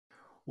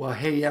Well,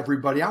 hey,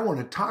 everybody, I want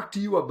to talk to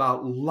you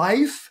about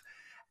life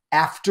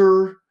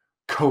after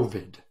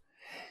COVID.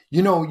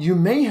 You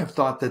may have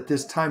thought that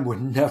this time would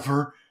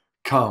never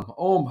come.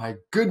 Oh my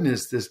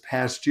goodness, this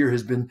past year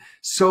has been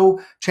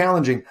so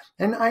challenging.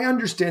 And I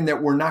understand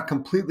that we're not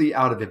completely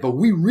out of it, but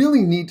we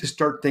really need to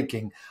start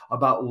thinking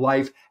about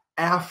life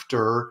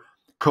after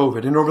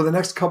COVID. And over the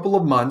next couple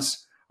of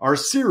months, our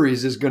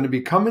series is going to be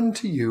coming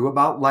to you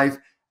about life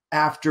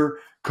after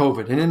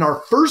COVID. And in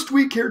our first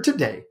week here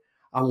today,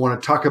 I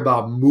want to talk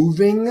about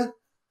moving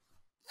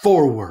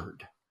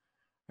forward,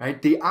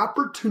 right? The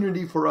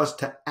opportunity for us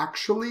to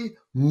actually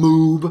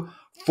move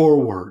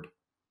forward.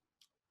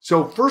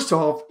 So first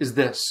off is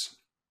this: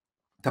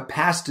 the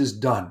past is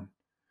done.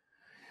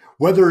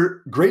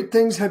 Whether great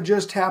things have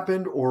just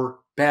happened or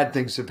bad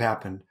things have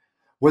happened,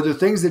 whether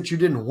things that you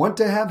didn't want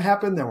to have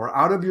happen that were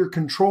out of your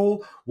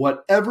control,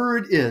 whatever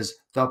it is,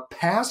 the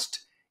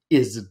past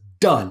is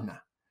done.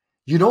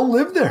 You don't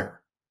live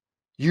there.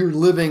 You're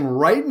living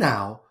right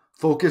now,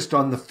 focused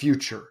on the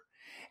future.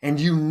 And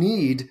you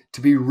need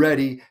to be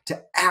ready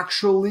to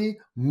actually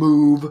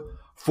move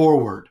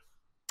forward.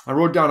 I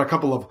wrote down a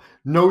couple of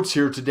notes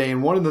here today,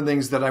 and one of the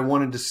things that I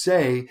wanted to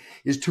say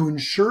is to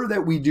ensure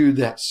that we do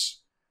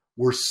this.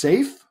 We're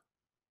safe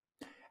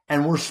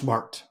and we're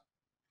smart.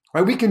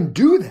 Right? We can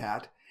do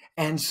that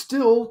and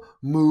still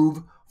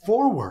move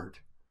forward.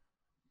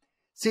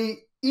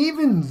 See,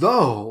 even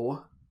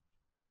though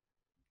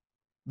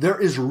there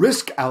is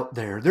risk out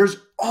there, there's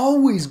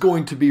always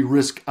going to be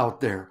risk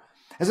out there.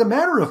 As a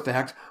matter of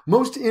fact,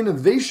 most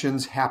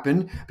innovations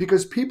happen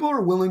because people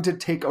are willing to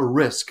take a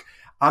risk.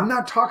 I'm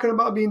not talking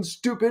about being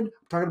stupid.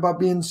 I'm talking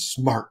about being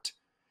smart.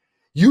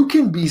 You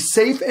can be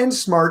safe and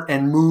smart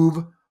and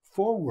move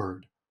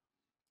forward.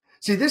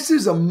 See, this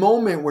is a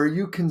moment where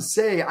you can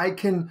say, I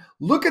can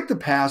look at the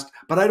past,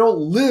 but I don't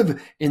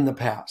live in the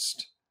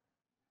past.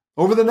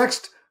 Over the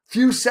next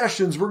few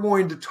sessions, we're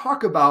going to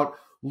talk about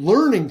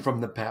learning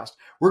from the past.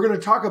 We're going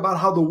to talk about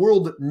how the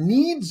world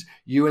needs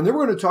you. And then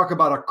we're going to talk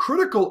about a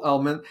critical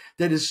element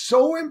that is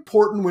so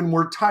important when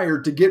we're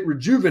tired to get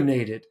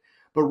rejuvenated.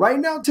 But right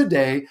now,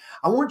 today,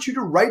 I want you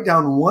to write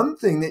down one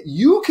thing that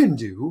you can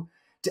do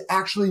to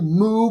actually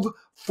move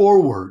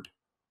forward,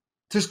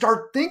 to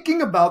start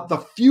thinking about the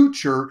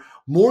future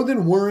more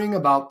than worrying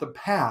about the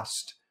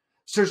past.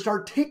 So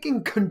start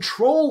taking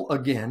control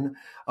again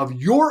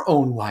of your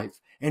own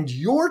life and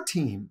your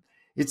team.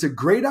 It's a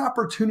great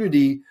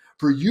opportunity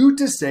for you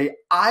to say,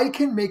 I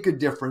can make a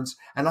difference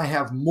and I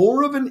have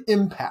more of an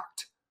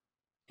impact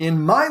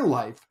in my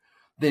life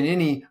than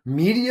any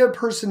media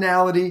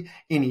personality,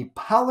 any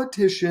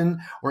politician,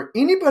 or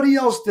anybody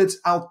else that's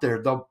out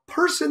there. The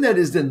person that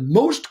is in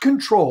most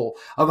control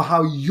of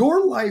how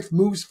your life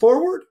moves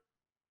forward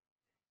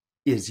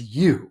is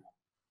you.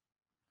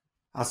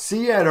 I'll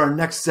see you at our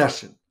next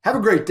session. Have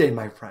a great day,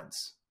 my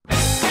friends.